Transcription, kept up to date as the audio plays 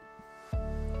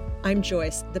I'm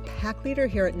Joyce, the pack leader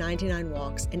here at 99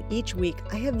 Walks, and each week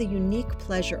I have the unique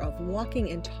pleasure of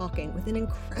walking and talking with an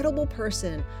incredible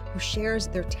person who shares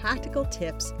their tactical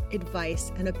tips,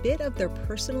 advice, and a bit of their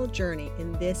personal journey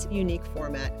in this unique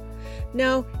format.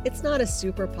 No, it's not a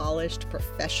super polished,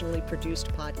 professionally produced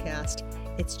podcast.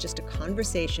 It's just a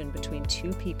conversation between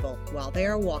two people while they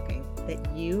are walking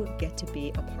that you get to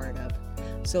be a part of.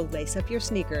 So lace up your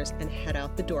sneakers and head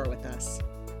out the door with us.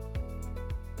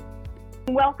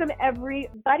 Welcome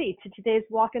everybody to today's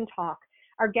Walk and Talk.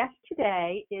 Our guest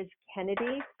today is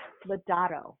Kennedy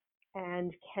Lodato.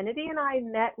 And Kennedy and I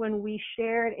met when we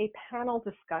shared a panel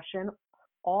discussion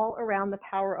all around the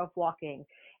power of walking.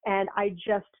 And I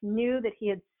just knew that he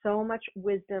had so much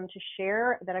wisdom to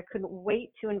share that I couldn't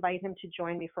wait to invite him to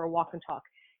join me for a Walk and Talk.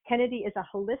 Kennedy is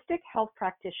a holistic health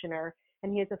practitioner,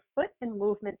 and he is a foot and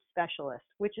movement specialist,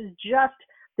 which is just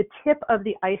the tip of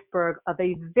the iceberg of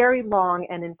a very long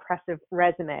and impressive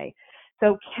resume.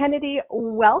 So Kennedy,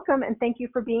 welcome and thank you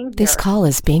for being here. This call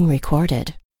is being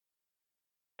recorded.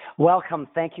 Welcome.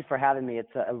 Thank you for having me.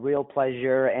 It's a real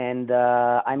pleasure, and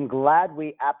I'm glad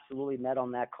we absolutely met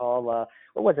on that call.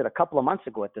 What was it, a couple of months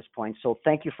ago at this point? So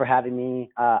thank you for having me.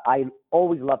 I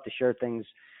always love to share things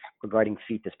regarding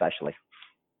feet especially.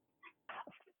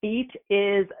 Feet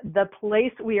is the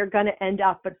place we are going to end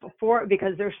up,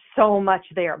 because there's so much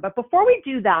there. But before we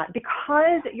do that,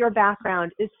 because your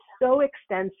background is so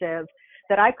extensive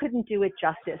that I couldn't do it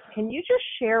justice, can you just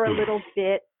share a little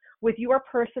bit with your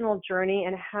personal journey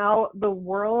and how the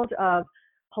world of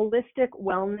holistic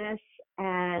wellness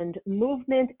and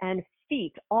movement and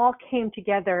feet all came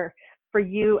together for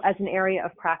you as an area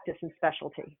of practice and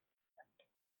specialty?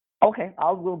 Okay,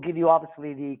 we'll give you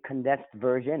obviously the condensed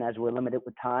version as we're limited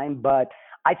with time, but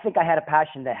I think I had a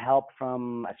passion to help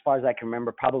from, as far as I can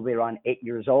remember, probably around 8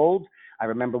 years old. I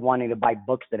remember wanting to buy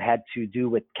books that had to do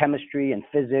with chemistry and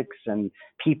physics and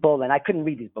people, and I couldn't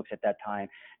read these books at that time.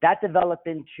 That developed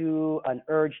into an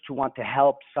urge to want to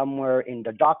help somewhere in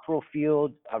the doctoral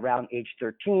field around age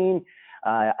 13.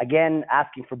 Again,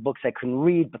 asking for books I couldn't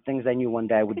read, but things I knew one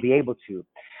day I would be able to.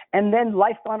 And then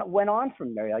life went on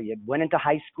from there. I went into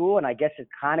high school, and I guess it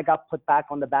kind of got put back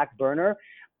on the back burner.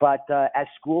 But as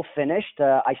school finished,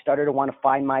 I started to want to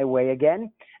find my way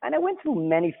again. And I went through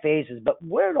many phases, but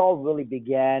where it all really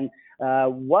began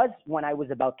was when I was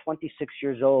about 26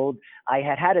 years old. I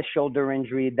had a shoulder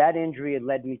injury. That injury had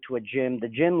led me to a gym. The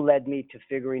gym led me to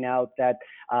figuring out that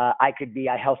I could be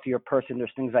a healthier person.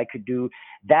 There's things I could do.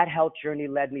 That health journey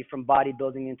led me from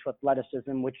bodybuilding into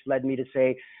athleticism, which led me to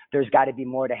say there's got to be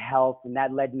more to health. And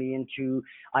that led me into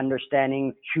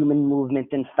understanding human movement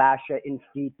and fascia in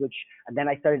feet, which then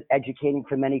I started educating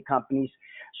for many companies.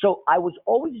 So I was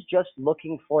always just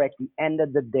looking for, at the end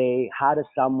of the day, how does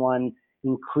someone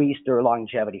increase their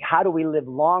longevity? How do we live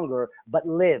longer, but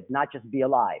live, not just be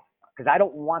alive? Because I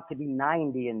don't want to be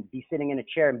 90 and be sitting in a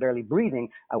chair and barely breathing.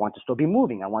 I want to still be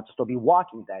moving. I want to still be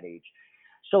walking at that age.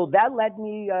 So that led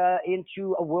me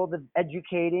into a world of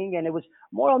educating, and it was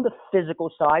more on the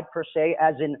physical side per se,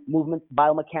 as in movement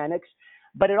biomechanics.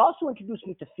 But it also introduced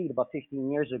me to feet about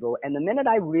 15 years ago. And the minute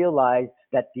I realized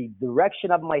that the direction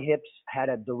of my hips had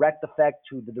a direct effect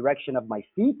to the direction of my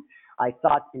feet, I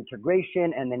thought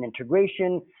integration, and then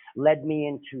integration led me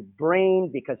into brain,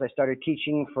 because I started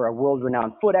teaching for a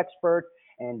world-renowned foot expert,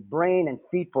 and brain and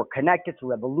feet were connected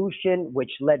through evolution,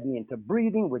 which led me into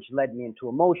breathing, which led me into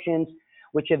emotions,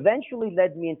 which eventually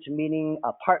led me into meeting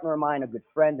a partner of mine, a good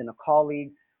friend and a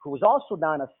colleague, who was also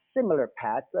down a similar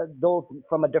path, though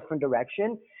from a different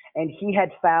direction. And he had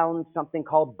found something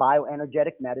called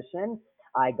bioenergetic medicine.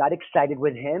 I got excited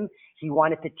with him. He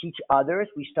wanted to teach others.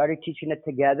 We started teaching it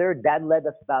together. That led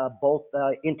us both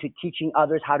into teaching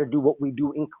others how to do what we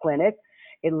do in clinic.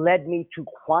 It led me to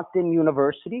Quantum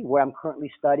University, where I'm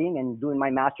currently studying and doing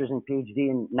my master's and PhD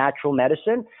in natural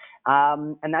medicine.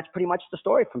 And that's pretty much the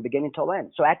story from beginning to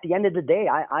end. So at the end of the day,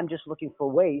 I'm just looking for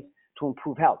ways to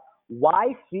improve health.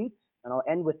 Why feet? And I'll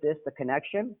end with this, the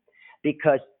connection,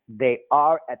 because they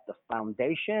are at the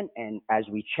foundation. And as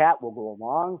we chat, we'll go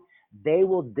along. They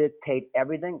will dictate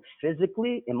everything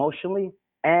physically, emotionally,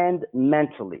 and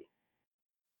mentally.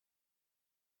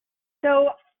 So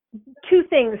two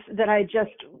things that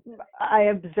I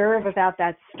observe about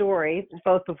that story,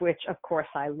 both of which, of course,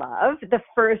 I love. The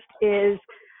first is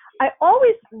I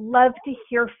always love to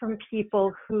hear from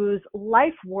people whose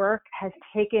life work has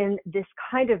taken this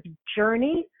kind of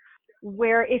journey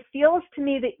where it feels to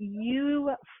me that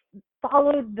you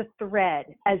followed the thread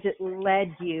as it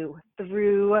led you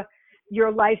through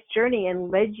your life's journey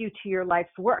and led you to your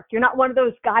life's work. You're not one of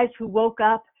those guys who woke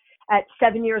up at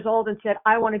 7 years old and said,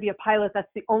 I want to be a pilot.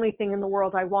 That's the only thing in the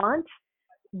world I want.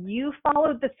 you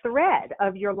followed the thread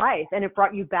of your life and it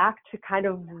brought you back to kind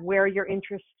of where your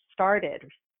interest started.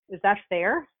 Is that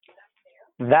fair?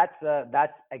 That's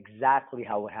exactly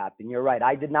how it happened. You're right.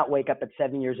 I did not wake up at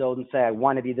 7 years old and say I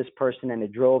want to be this person, and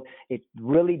it drove. It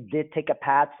really did take a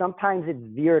path. Sometimes it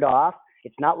veered off.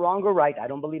 It's not wrong or right. I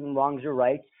don't believe in wrongs or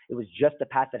rights. It was just a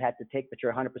path that had to take. But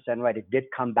you're 100% right. It did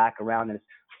come back around, and it's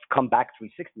come back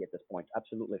 360 at this point.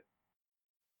 Absolutely.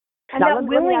 And Now that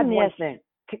let me add one willingness. thing.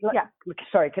 Yeah,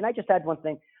 Sorry, can I just add one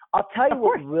thing? I'll tell you of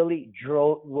course. what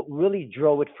really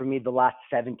drove it for me the last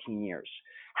 17 years.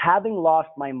 Having lost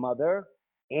my mother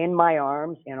in my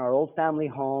arms in our old family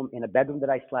home in a bedroom that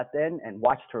I slept in and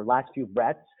watched her last few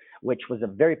breaths, which was a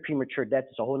very premature death.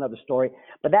 It's a whole other story.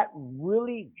 But that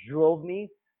really drove me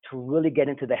to really get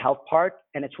into the health part.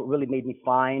 And it's what really made me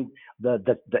find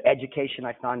the education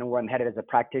I found and where I'm headed as a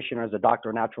practitioner, as a doctor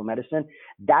of natural medicine.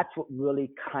 That's what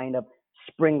really kind of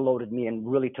spring loaded me and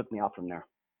really took me off from there.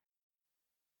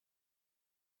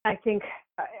 I think,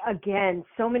 again,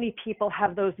 so many people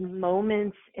have those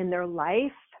moments in their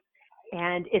life,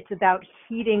 and it's about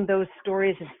heeding those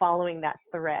stories and following that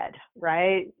thread,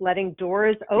 right? Letting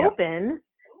doors open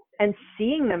and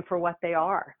seeing them for what they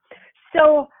are.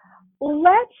 So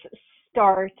let's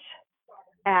start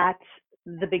at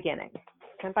the beginning.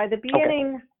 And by the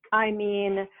beginning, I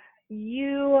mean,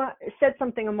 you said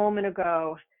something a moment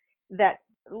ago that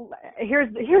here's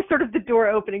sort of the door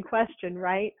opening question,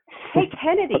 right? Hey,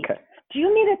 Kennedy, do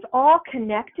you mean it's all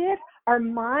connected? Our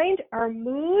mind, our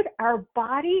mood, our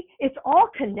body, it's all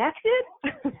connected?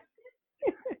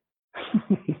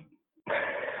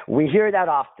 We hear that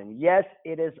often. Yes,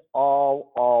 it is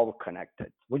all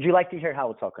connected. Would you like to hear how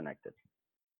it's all connected?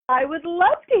 I would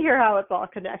love to hear how it's all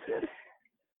connected.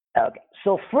 Okay.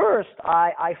 So first,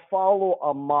 I follow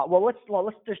a model. Well,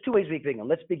 let's. There's two ways we begin.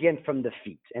 Let's begin from the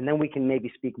feet, and then we can maybe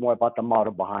speak more about the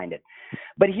model behind it.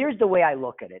 But here's the way I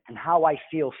look at it and how I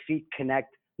feel feet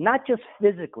connect, not just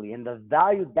physically and the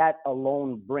value that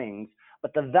alone brings,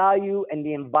 but the value and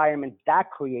the environment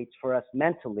that creates for us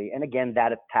mentally. And again,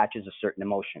 that attaches to certain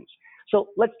emotions. So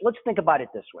let's think about it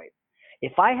this way.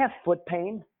 If I have foot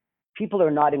pain, people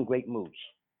are not in great moods.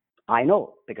 I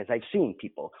know because I've seen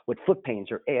people with foot pains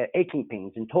or aching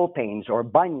pains and toe pains or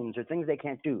bunions or things they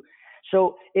can't do.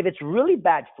 So if it's really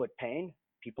bad foot pain,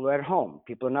 people are at home.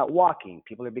 People are not walking.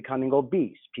 People are becoming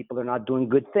obese. People are not doing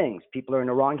good things. People are in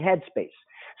the wrong headspace.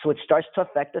 So it starts to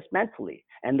affect us mentally.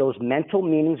 And those mental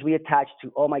meanings we attach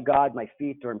to, oh my God, my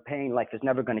feet are in pain. Life is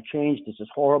never going to change. This is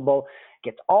horrible.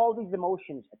 Gets all these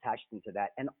emotions attached into that.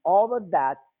 And all of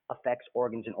that affects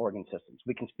organs and organ systems.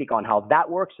 We can speak on how that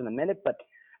works in a minute, but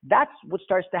that's what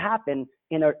starts to happen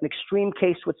in an extreme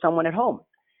case with someone at home.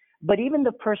 But even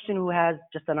the person who has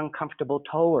just an uncomfortable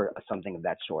toe or something of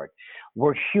that sort,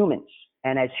 we're humans.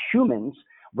 And as humans,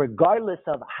 regardless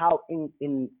of how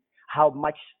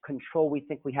much control we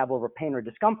think we have over pain or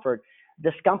discomfort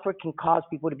can cause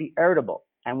people to be irritable.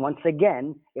 And once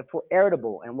again, if we're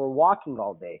irritable and we're walking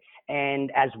all day,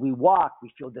 and as we walk,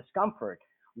 we feel discomfort,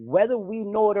 whether we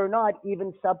know it or not,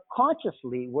 even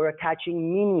subconsciously, we're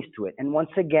attaching meanings to it. And once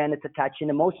again, it's attaching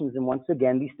emotions. And once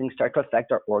again, these things start to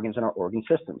affect our organs and our organ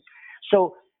systems.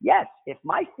 So yes, if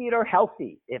my feet are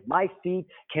healthy, if my feet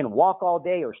can walk all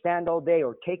day or stand all day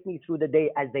or take me through the day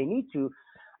as they need to,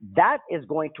 that is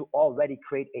going to already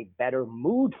create a better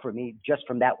mood for me just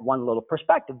from that one little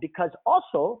perspective, because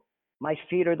also my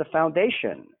feet are the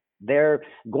foundation. They're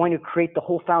going to create the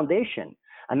whole foundation.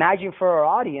 Imagine for our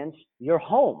audience, your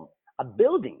home, a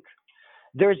building.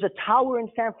 There's a tower in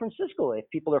San Francisco, if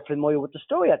people are familiar with the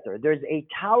story out there. There's a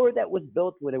tower that was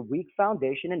built with a weak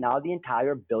foundation, and now the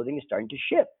entire building is starting to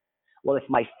shift. Well, if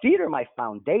my feet are my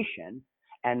foundation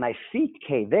and my feet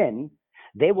cave in,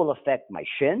 they will affect my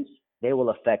shins, they will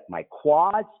affect my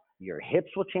quads, your hips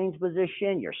will change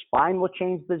position, your spine will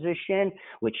change position,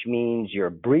 which means your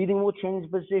breathing will change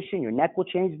position, your neck will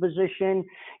change position.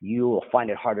 You will find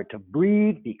it harder to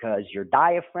breathe because your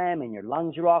diaphragm and your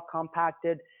lungs are all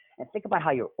compacted. And think about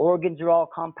how your organs are all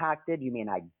compacted. You may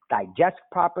not digest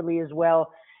properly as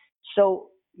well. So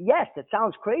yes, it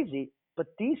sounds crazy, but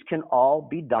these can all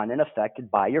be done and affected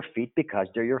by your feet because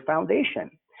they're your foundation.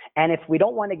 And if we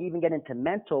don't want to even get into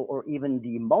mental or even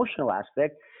the emotional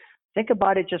aspect, think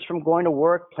about it just from going to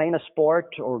work, playing a sport,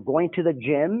 or going to the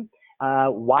gym.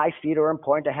 Why feet are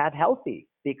important to have healthy?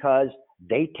 Because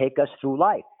they take us through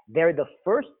life. They're the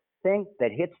first thing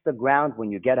that hits the ground when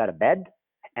you get out of bed,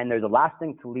 and they're the last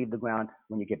thing to leave the ground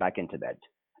when you get back into bed.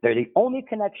 They're the only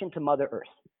connection to Mother Earth.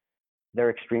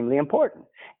 They're extremely important.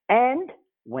 And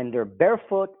when they're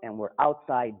barefoot and we're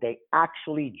outside, they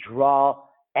actually draw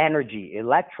energy,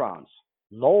 electrons.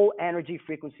 low energy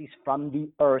frequencies from the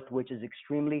earth, which is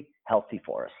extremely healthy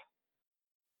for us.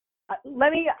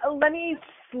 Let me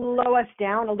slow us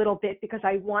down a little bit because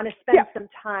I want to spend some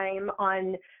time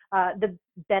on the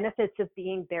benefits of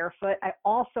being barefoot. I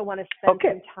also want to spend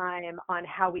some time on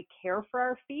how we care for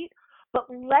our feet. But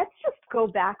let's just go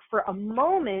back for a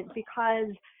moment,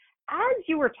 because as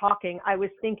you were talking, I was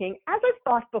thinking, as I've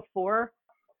thought before,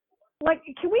 like,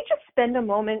 can we just spend a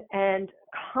moment and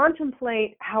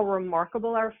contemplate how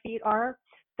remarkable our feet are?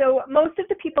 So most of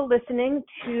the people listening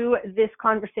to this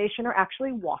conversation are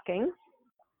actually walking.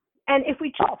 And if we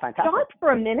just stop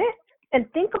for a minute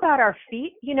and think about our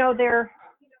feet, you know, they're,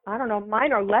 I don't know,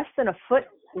 mine are less than a foot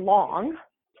long.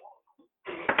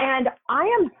 And I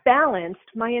am balanced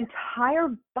my entire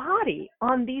body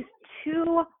on these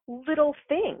two little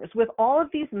things with all of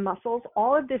these muscles,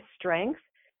 all of this strength,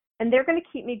 and they're going to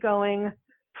keep me going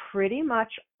pretty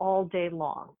much all day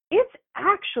long. It's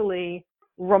actually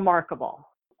remarkable.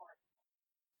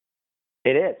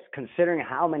 It is, considering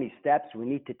how many steps we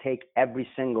need to take every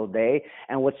single day.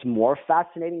 And what's more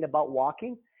fascinating about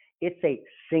walking, it's a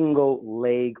single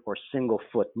leg or single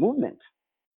foot movement.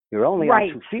 You're only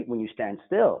on 2 feet when you stand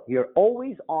still. You're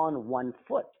always on 1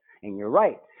 foot. And you're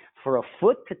right. For a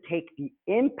foot to take the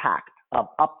impact of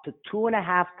up to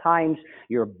 2.5 times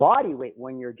your body weight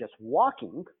when you're just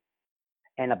walking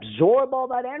and absorb all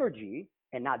that energy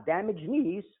and not damage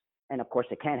knees, and of course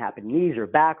it can happen, knees or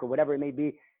back or whatever it may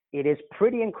be, it is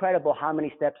pretty incredible how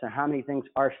many steps and how many things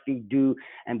our feet do.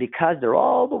 And because they're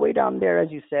all the way down there,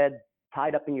 as you said,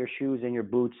 tied up in your shoes and your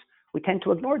boots, we tend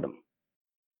to ignore them.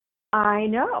 I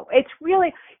know. It's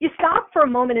really, you stop for a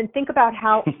moment and think about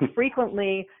how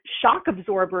frequently shock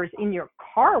absorbers in your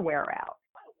car wear out.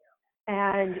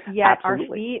 And yet our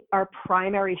feet are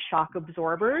primary shock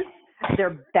absorbers.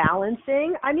 They're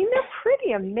balancing. I mean, they're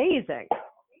pretty amazing.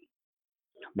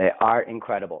 They are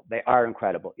incredible. They are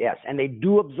incredible. Yes. And they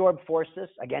do absorb forces.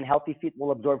 Again, healthy feet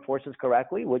will absorb forces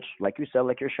correctly, which, like you said,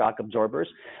 like your shock absorbers,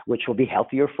 which will be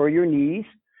healthier for your knees,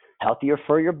 healthier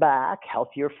for your back,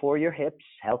 healthier for your hips,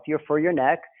 healthier for your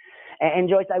neck. And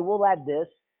Joyce, I will add this,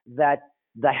 that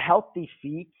the healthy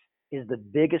feet is the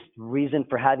biggest reason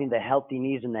for having the healthy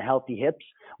knees and the healthy hips.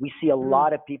 We see a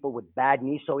lot of people with bad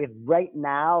knees. So if right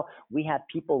now we have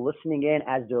people listening in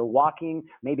as they're walking,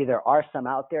 maybe there are some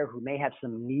out there who may have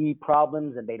some knee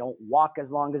problems and they don't walk as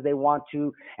long as they want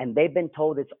to, and they've been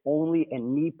told it's only a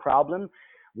knee problem.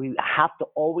 We have to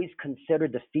always consider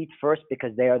the feet first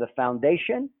because they are the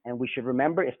foundation. And we should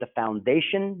remember, if the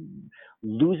foundation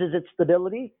loses its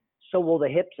stability, so will the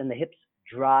hips, and the hips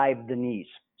drive the knees.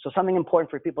 So something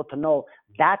important for people to know,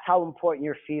 that's how important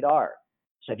your feet are.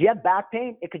 So if you have back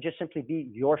pain, it could just simply be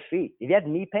your feet. If you have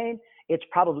knee pain, it's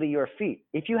probably your feet.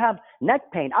 If you have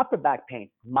neck pain, upper back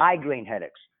pain, migraine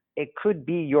headaches, it could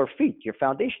be your feet. Your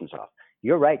foundation's off.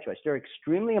 You're right, Joyce. They're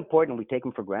extremely important. We take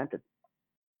them for granted.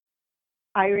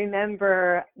 I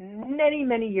remember many,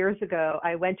 many years ago,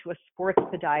 I went to a sports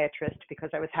podiatrist because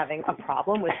I was having a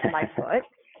problem with my foot.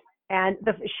 And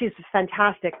she's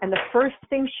fantastic. And the first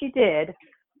thing she did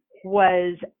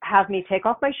was have me take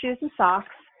off my shoes and socks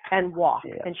and walk.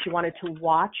 Yeah. And she wanted to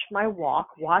watch my walk,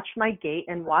 watch my gait,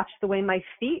 and watch the way my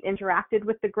feet interacted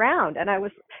with the ground. And that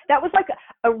was like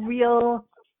a real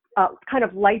kind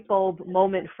of light bulb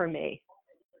moment for me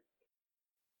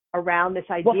around this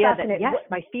idea that, yes,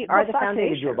 my feet are the foundation. What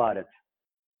fascinated you about it?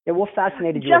 Yeah, what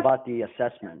fascinated you about the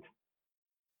assessment?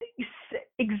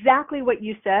 Exactly what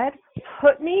you said.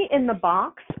 Put me in the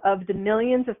box of the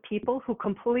millions of people who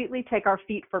completely take our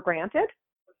feet for granted,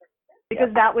 because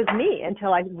that was me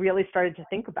until I really started to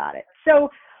think about it. So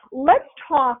let's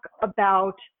talk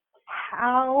about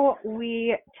how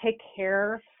we take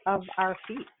care of our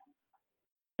feet.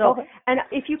 So, and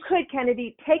if you could,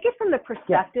 Kennedy, take it from the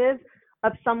perspective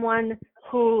of someone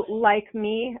who, like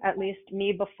me, at least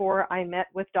me before I met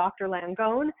with Dr.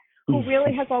 Langone, who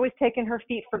really has always taken her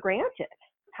feet for granted.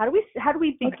 How do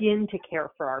we begin to care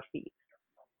for our feet?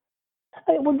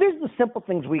 Well, there's the simple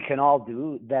things we can all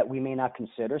do that we may not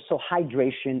consider. So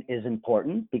hydration is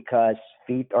important because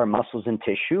feet are muscles and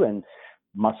tissue, and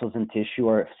muscles and tissue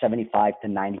are 75 to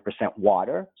 90%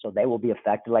 water. So they will be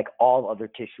affected like all other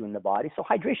tissue in the body. So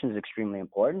hydration is extremely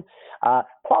important.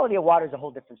 Quality of water is a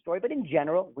whole different story, but in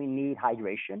general, we need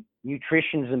hydration.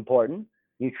 Nutrition is important.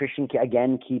 Nutrition,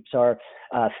 again, keeps our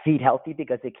feet healthy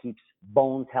because it keeps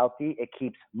bones healthy. It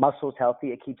keeps muscles healthy.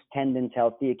 It keeps tendons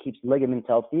healthy. It keeps ligaments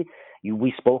healthy.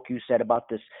 You said about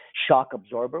this shock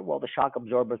absorber. Well, the shock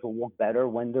absorbers will work better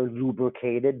when they're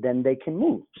lubricated, then they can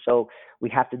move. So we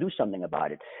have to do something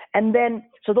about it. And then,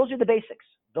 so those are the basics.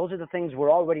 Those are the things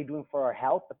we're already doing for our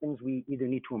health, the things we either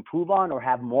need to improve on or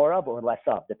have more of or less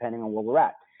of, depending on where we're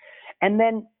at. And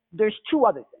then there's two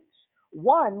other things.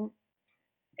 One,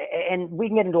 and we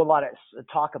can get into a lot of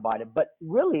talk about it, but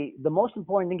really the most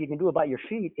important thing you can do about your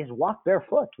feet is walk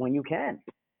barefoot when you can.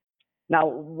 Now,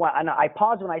 and I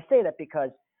pause when I say that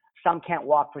because some can't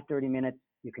walk for 30 minutes.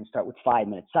 You can start with 5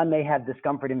 minutes. Some may have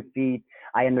discomfort in feet.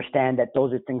 I understand that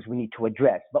those are things we need to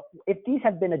address. But if these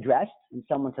have been addressed and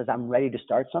someone says, I'm ready to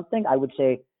start something, I would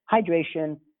say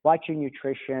hydration, watch your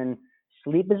nutrition.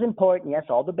 Sleep is important. Yes,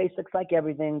 all the basics like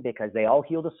everything because they all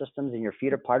heal the systems and your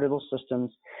feet are part of those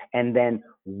systems. And then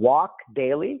walk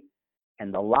daily.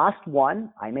 And the last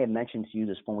one, I may have mentioned to you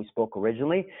this when we spoke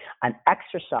originally, an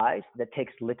exercise that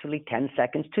takes literally 10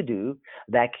 seconds to do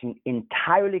that can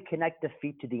entirely connect the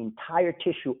feet to the entire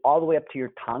tissue all the way up to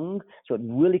your tongue. So it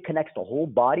really connects the whole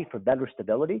body for better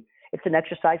stability. It's an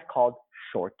exercise called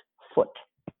short foot.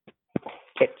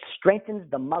 It strengthens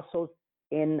the muscles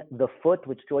in the foot,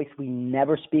 which, Joyce, we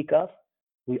never speak of.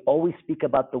 We always speak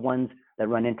about the ones that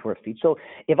run into our feet. So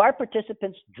if our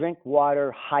participants drink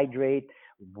water, hydrate,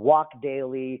 walk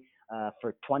daily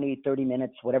for 20, 30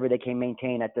 minutes, whatever they can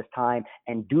maintain at this time,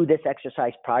 and do this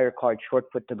exercise prior called short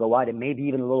foot to go out, and maybe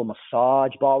even a little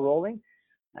massage ball rolling,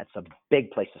 that's a big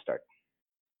place to start.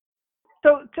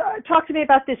 So talk to me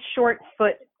about this short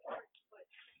foot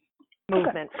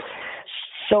movement. Okay.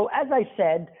 So as I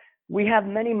said, we have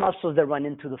many muscles that run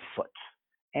into the foot.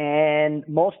 And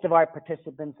most of our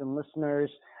participants and listeners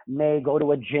may go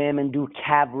to a gym and do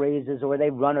calf raises, or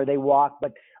they run or they walk.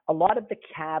 But a lot of the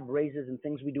calf raises and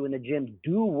things we do in the gym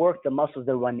do work the muscles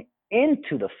that run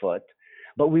into the foot,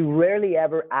 but we rarely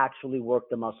ever actually work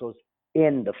the muscles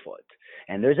in the foot.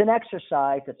 And there's an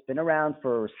exercise that's been around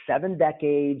for 7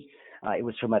 decades. It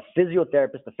was from a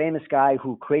physiotherapist, a famous guy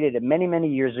who created it many, many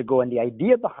years ago. And the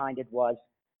idea behind it was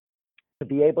to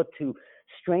be able to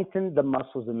strengthen the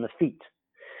muscles in the feet.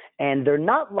 And they're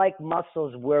not like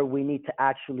muscles where we need to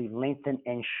actually lengthen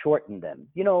and shorten them.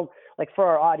 You know, like for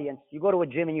our audience, you go to a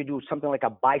gym and you do something like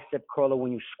a bicep curl, or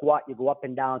when you squat, you go up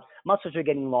and down. Muscles are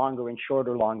getting longer and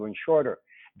shorter, longer and shorter.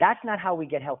 That's not how we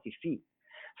get healthy feet.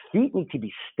 Feet need to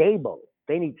be stable.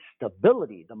 They need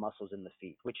stability, the muscles in the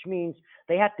feet, which means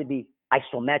they have to be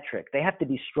isometric. They have to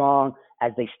be strong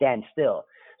as they stand still.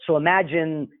 So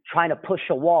imagine trying to push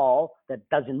a wall that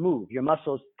doesn't move. Your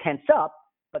muscles tense up,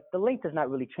 but the length is not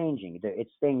really changing.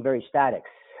 It's staying very static.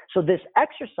 So this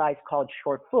exercise called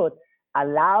short foot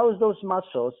allows those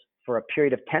muscles for a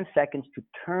period of 10 seconds to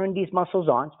turn these muscles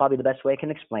on. It's probably the best way I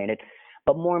can explain it.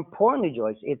 But more importantly,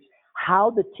 Joyce, it's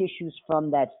how the tissues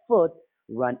from that foot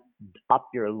run up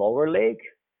your lower leg,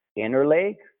 inner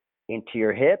leg, into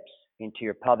your hips, into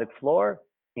your pelvic floor,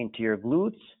 into your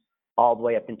glutes, all the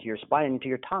way up into your spine and into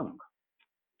your tongue.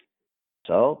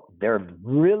 So they're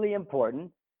really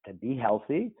important to be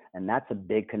healthy, and that's a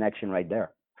big connection right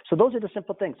there. So those are the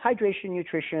simple things: hydration,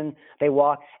 nutrition, they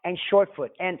walk, and short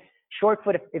foot. And short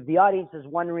foot, if the audience is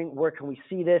wondering where can we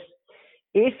see this,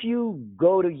 if you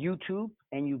go to YouTube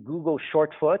and you Google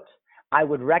short foot, I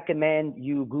would recommend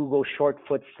you Google short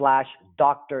foot /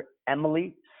 Dr.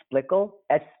 Emily Splichal,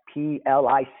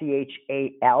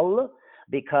 Splichal,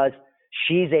 because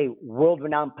she's a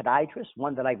world-renowned podiatrist,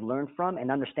 one that I've learned from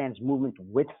and understands movement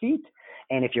with feet.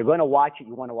 And if you're going to watch it,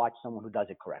 you want to watch someone who does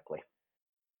it correctly.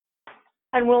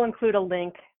 And we'll include a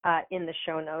link in the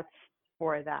show notes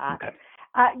for that. Okay.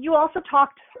 You also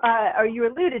talked, or you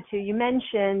alluded to, you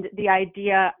mentioned the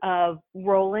idea of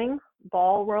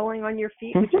ball rolling on your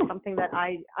feet, which is something that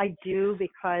I do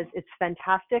because it's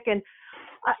fantastic. And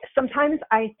sometimes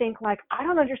I think, like, I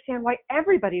don't understand why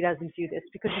everybody doesn't do this,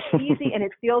 because it's easy and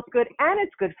it feels good and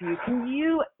it's good for you. Can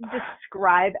you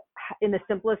describe in the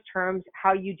simplest terms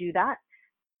how you do that?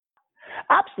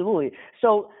 Absolutely.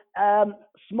 So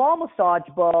small massage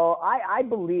ball, I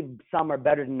believe some are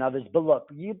better than others. But look,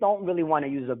 you don't really want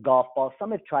to use a golf ball.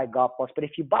 Some have tried golf balls. But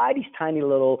if you buy these tiny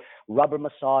little rubber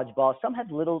massage balls, some have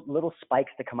little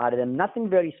spikes that come out of them. Nothing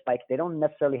very spiked. They don't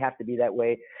necessarily have to be that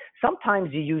way.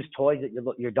 Sometimes you use toys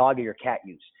that your dog or your cat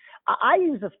use. I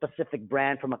use a specific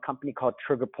brand from a company called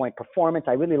Trigger Point Performance.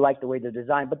 I really like the way they're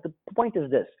designed. But the point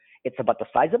is this. It's about the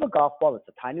size of a golf ball. It's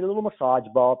a tiny little massage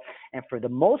ball. And for the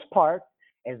most part,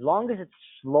 as long as it's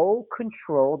slow,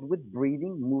 controlled with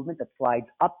breathing movement that slides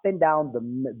up and down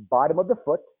the bottom of the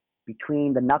foot,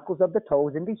 between the knuckles of the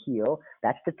toes and the heel,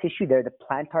 that's the tissue there, the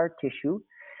plantar tissue.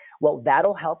 Well,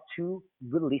 that'll help to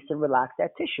release and relax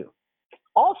that tissue.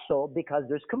 Also, because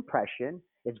there's compression,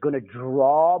 it's going to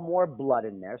draw more blood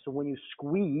in there. So when you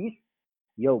squeeze,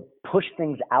 you'll push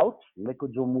things out,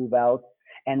 liquids will move out.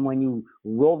 And when you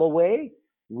roll away,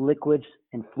 liquids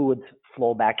and fluids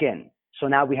flow back in. So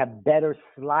now we have better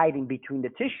sliding between the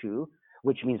tissue,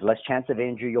 which means less chance of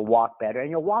injury. You'll walk better and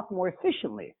you'll walk more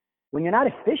efficiently. When you're not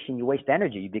efficient, you waste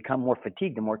energy. You become more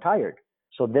fatigued and more tired.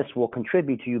 So this will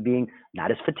contribute to you being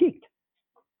not as fatigued.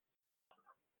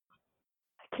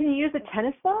 Can you use a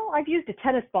tennis ball? I've used a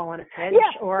tennis ball on a pitch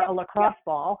or a lacrosse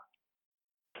ball.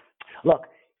 Look,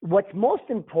 what's most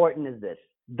important is this.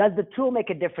 Does the tool make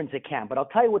a difference? It can. But I'll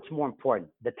tell you what's more important,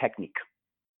 the technique.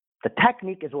 The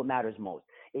technique is what matters most.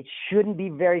 It shouldn't be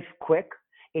very quick.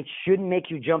 It shouldn't make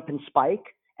you jump and spike.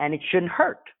 And it shouldn't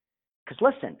hurt. Because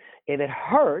listen, if it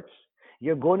hurts,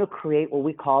 you're going to create what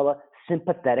we call a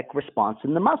sympathetic response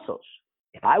in the muscles.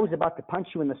 If I was about to punch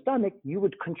you in the stomach, you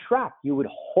would contract. You would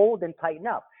hold and tighten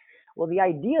up. Well, the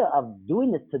idea of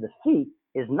doing this to the feet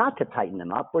is not to tighten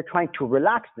them up. We're trying to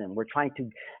relax them. We're trying to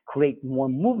create more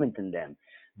movement in them.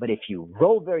 But if you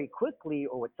roll very quickly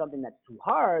or with something that's too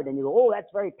hard and you go, oh, that's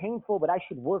very painful, but I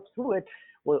should work through it.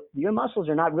 Well, your muscles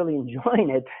are not really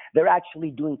enjoying it. They're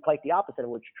actually doing quite the opposite of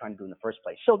what you're trying to do in the first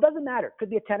place. So it doesn't matter. It could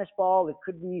be a tennis ball. It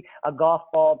could be a golf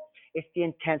ball. It's the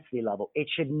intensity level. It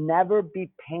should never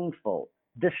be painful.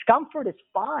 Discomfort is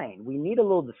fine. We need a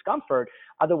little discomfort.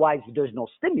 Otherwise, there's no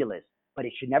stimulus. But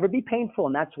it should never be painful.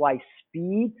 And that's why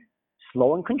speed,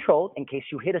 slow and controlled, in case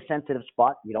you hit a sensitive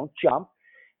spot, you don't jump,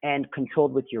 and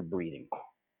controlled with your breathing.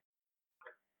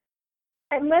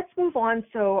 And let's move on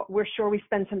so we're sure we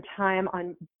spend some time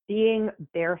on being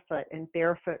barefoot and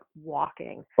barefoot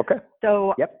walking. Okay.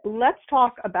 So let's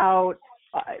talk about,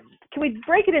 can we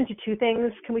break it into two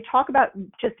things? Can we talk about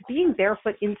just being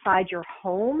barefoot inside your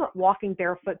home, walking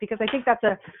barefoot? Because I think that's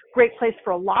a great place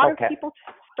for a lot of people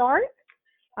to start.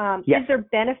 Is there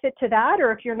benefit to that?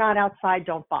 Or if you're not outside,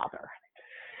 don't bother?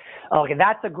 Okay,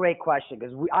 that's a great question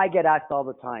because I get asked all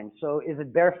the time. So is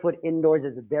it barefoot indoors?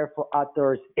 Is it barefoot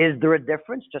outdoors? Is there a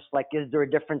difference? Just like, is there a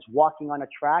difference walking on a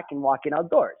track and walking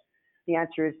outdoors? The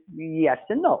answer is yes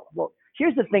and no. Well,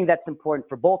 here's the thing that's important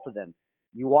for both of them.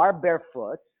 You are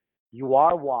barefoot. You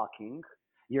are walking.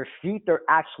 Your feet are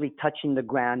actually touching the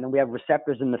ground, and we have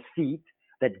receptors in the feet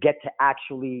that get to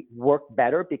actually work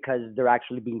better because they're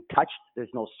actually being touched. There's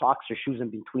no socks or shoes in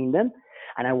between them.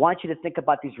 And I want you to think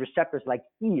about these receptors like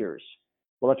ears.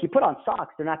 Well, if you put on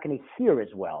socks, they're not going to hear as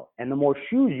well. And the more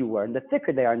shoes you wear, and the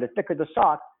thicker they are, and the thicker the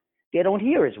socks, they don't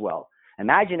hear as well.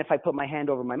 Imagine if I put my hand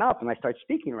over my mouth and I start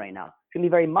speaking right now. It's going to be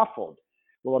very muffled.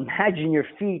 Well, imagine your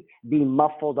feet being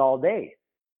muffled all day.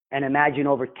 And imagine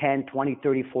over 10, 20,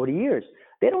 30, 40 years.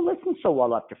 They don't listen so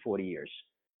well after 40 years.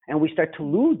 And we start to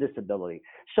lose this ability.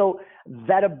 So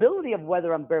that ability of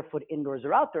whether I'm barefoot indoors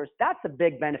or outdoors, that's a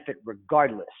big benefit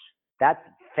regardless. That's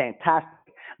fantastic.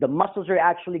 The muscles are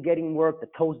actually getting work. The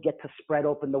toes get to spread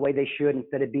open the way they should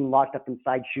instead of being locked up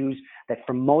inside shoes that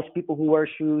for most people who wear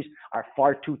shoes are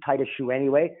far too tight a shoe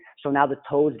anyway. So now the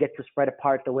toes get to spread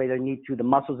apart the way they need to, the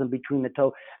muscles in between the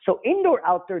toe. So indoor,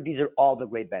 outdoor, these are all the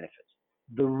great benefits.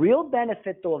 The real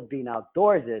benefit though of being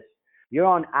outdoors is you're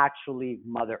on actually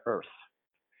Mother Earth.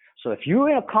 So if you're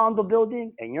in a condo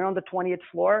building and you're on the 20th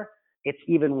floor, it's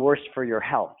even worse for your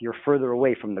health. You're further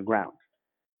away from the ground.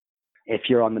 If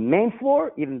you're on the main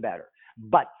floor, even better.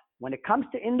 But when it comes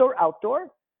to indoor, outdoor,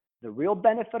 the real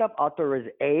benefit of outdoor is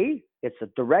it's a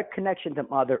direct connection to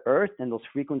Mother Earth, and those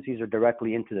frequencies are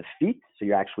directly into the feet. So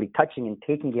you're actually touching and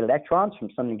taking electrons from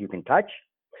something you can touch.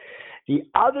 The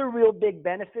other real big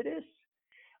benefit is,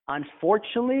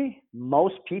 unfortunately,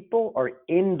 most people are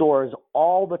indoors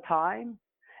all the time.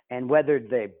 And whether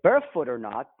they're barefoot or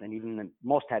not, and even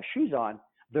most have shoes on,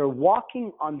 they're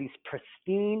walking on these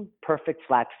pristine, perfect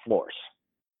flat floors.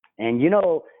 And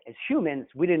as humans,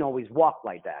 we didn't always walk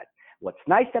like that. What's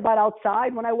nice about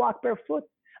outside when I walk barefoot,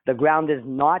 the ground is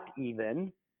not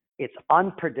even. It's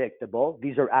unpredictable.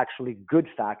 These are actually good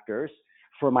factors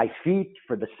for my feet,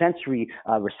 for the sensory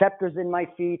receptors in my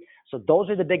feet. So those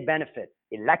are the big benefits.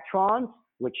 Electrons,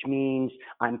 which means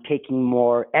I'm taking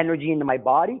more energy into my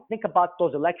body. Think about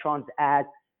those electrons as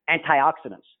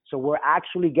antioxidants. So we're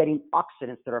actually getting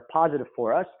oxidants that are positive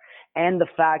for us. And the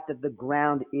fact that the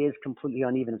ground is completely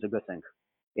uneven is a good thing.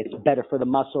 It's better for the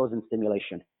muscles and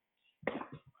stimulation.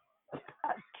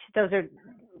 Those are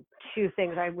two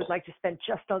things I would like to spend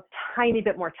just a tiny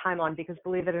bit more time on because,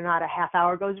 believe it or not, a half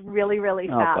hour goes really, really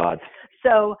fast. Oh, God.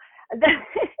 So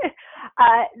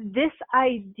this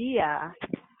idea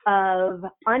of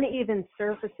uneven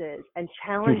surfaces and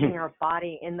challenging our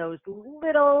body in those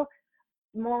little,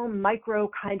 more micro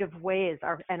kind of ways,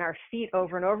 and our feet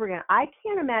over and over again. I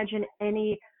can't imagine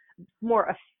any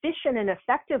more efficient and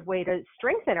effective way to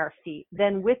strengthen our feet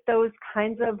than with those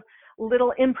kinds of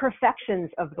little imperfections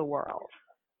of the world.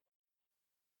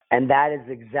 And that is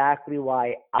exactly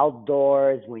why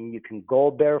outdoors, when you can go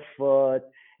barefoot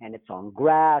and it's on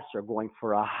grass or going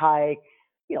for a hike,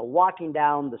 walking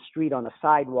down the street on a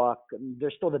sidewalk,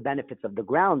 there's still the benefits of the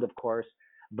ground, of course,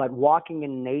 but walking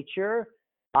in nature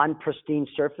on pristine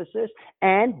surfaces.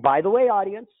 And by the way,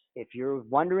 audience, if you're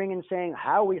wondering and saying,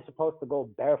 how are we supposed to go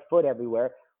barefoot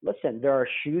everywhere? Listen, there are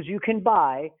shoes you can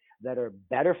buy that are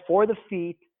better for the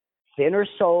feet, thinner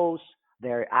soles.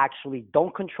 They actually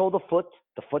don't control the foot.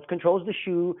 The foot controls the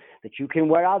shoe that you can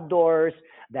wear outdoors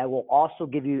that will also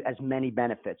give you as many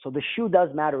benefits. So the shoe does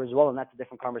matter as well, and that's a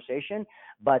different conversation.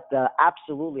 But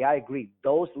absolutely, I agree.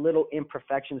 Those little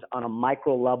imperfections on a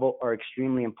micro level are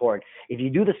extremely important. If you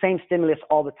do the same stimulus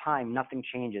all the time, nothing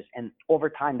changes. And over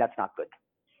time, that's not good.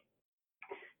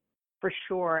 For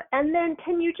sure. And then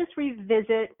can you just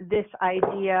revisit this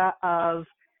idea of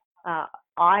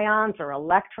ions or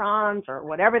electrons or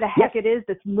whatever the heck it is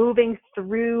that's moving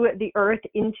through the earth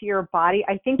into your body?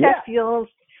 I think that's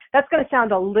going to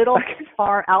sound a little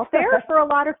far out there for a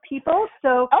lot of people.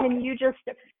 So can you just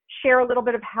share a little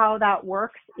bit of how that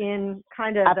works in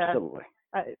kind of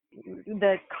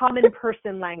the common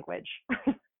person language?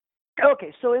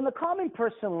 Okay, so in the common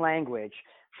person language,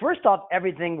 first off,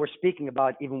 everything we're speaking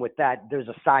about, even with that, there's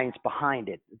a science behind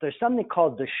it. There's something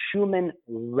called the Schumann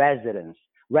resonance,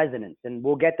 and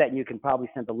we'll get that, and you can probably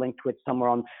send the link to it somewhere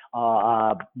on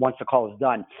once the call is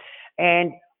done.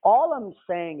 And all I'm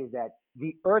saying is that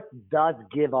the Earth does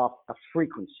give off a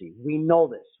frequency. We know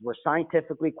this. We're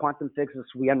scientifically quantum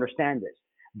physicists. We understand this.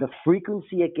 The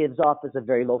frequency it gives off is a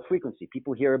very low frequency.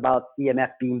 People hear about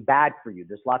EMF being bad for you.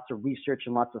 There's lots of research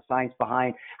and lots of science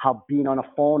behind how being on a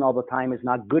phone all the time is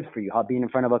not good for you, how being in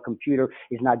front of a computer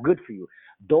is not good for you.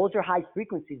 Those are high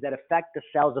frequencies that affect the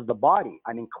cells of the body.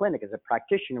 I'm in clinic as a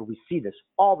practitioner. We see this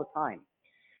all the time.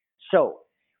 So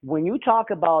when you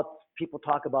people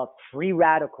talk about free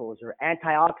radicals or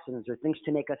antioxidants or things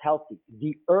to make us healthy,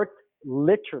 the Earth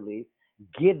literally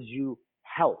gives you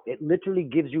health. It literally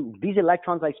gives you these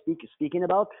electrons speaking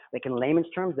about, like in layman's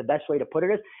terms, the best way to put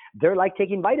it is they're like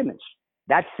taking vitamins.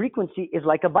 That frequency is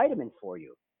like a vitamin for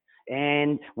you.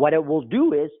 And what it will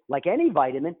do is, like any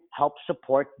vitamin, help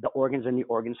support the organs and the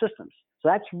organ systems. So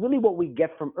that's really what we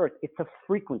get from Earth. It's a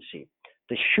frequency.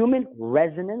 The Schumann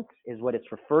resonance is what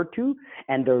it's referred to,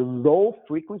 and they're low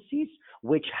frequencies,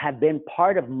 which have been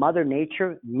part of Mother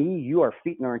Nature, me, you, our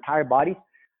feet, and our entire bodies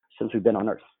since we've been on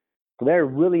Earth. So there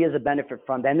really is a benefit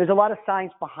from that. And there's a lot of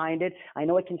science behind it. I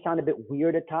know it can sound a bit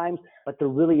weird at times, but there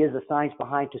really is a science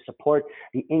behind to support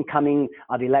the incoming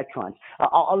of electrons.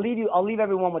 I'll leave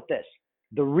everyone with this.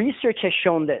 The research has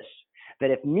shown this, that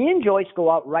if me and Joyce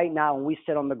go out right now and we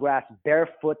sit on the grass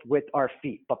barefoot with our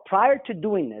feet, but prior to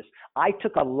doing this, I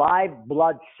took a live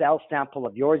blood cell sample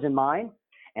of yours and mine,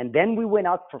 and then we went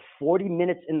out for 40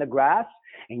 minutes in the grass,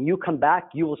 and you come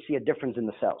back, you will see a difference in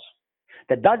the cells.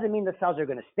 That doesn't mean the cells are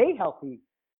going to stay healthy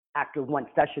after one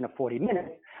session of 40 minutes,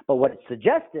 but what it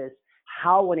suggests is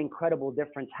how an incredible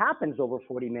difference happens over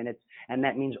 40 minutes, and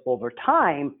that means over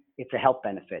time, it's a health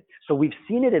benefit. So we've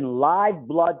seen it in live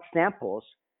blood samples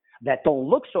that don't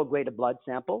look so great, a blood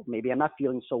sample. Maybe I'm not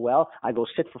feeling so well. I go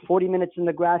sit for 40 minutes in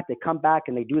the grass. They come back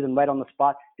and they do them right on the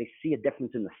spot. They see a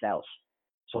difference in the cells.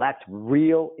 So that's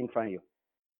real in front of you.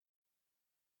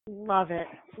 Love it.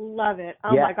 Love it.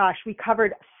 Oh my gosh. We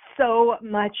covered so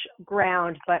much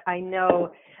ground, but I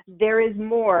know there is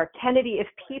more. Kennedy, if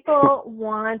people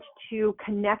want to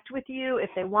connect with you,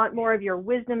 if they want more of your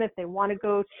wisdom, if they want to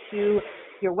go to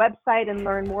your website and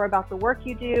learn more about the work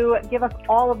you do, give us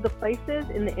all of the places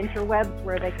in the interwebs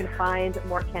where they can find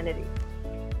more Kennedy.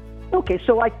 Okay,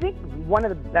 so I think one of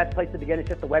the best places to begin is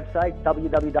just the website,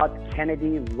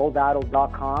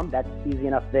 www.kennedylodato.com. That's easy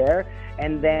enough there.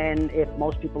 And then if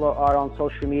most people are on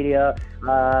social media,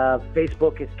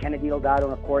 Facebook is Kennedy Lodato,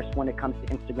 and of course, when it comes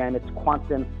to Instagram, it's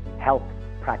Quantum Health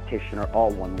Practitioner,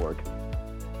 all one word.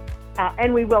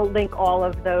 And we will link all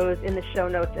of those in the show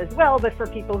notes as well, but for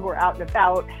people who are out and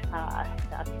about,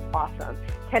 that's awesome.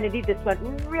 Kennedy, this went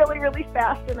really, really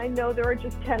fast, and I know there are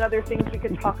just 10 other things we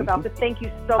could talk about, but thank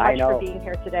you so much for being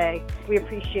here today. We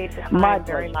appreciate the time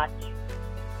very much.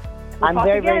 I'm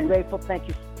very, very grateful. Thank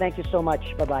you. Thank you so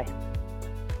much. Bye-bye.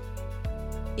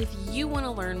 If you want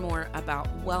to learn more about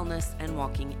wellness and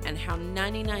walking and how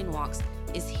 99 Walks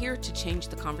is here to change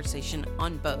the conversation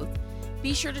on both,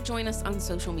 be sure to join us on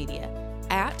social media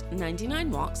at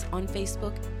 99 Walks on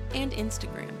Facebook and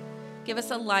Instagram. Give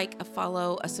us a like, a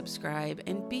follow, a subscribe,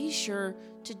 and be sure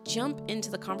to jump into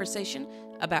the conversation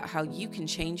about how you can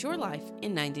change your life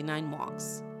in 99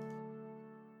 Walks.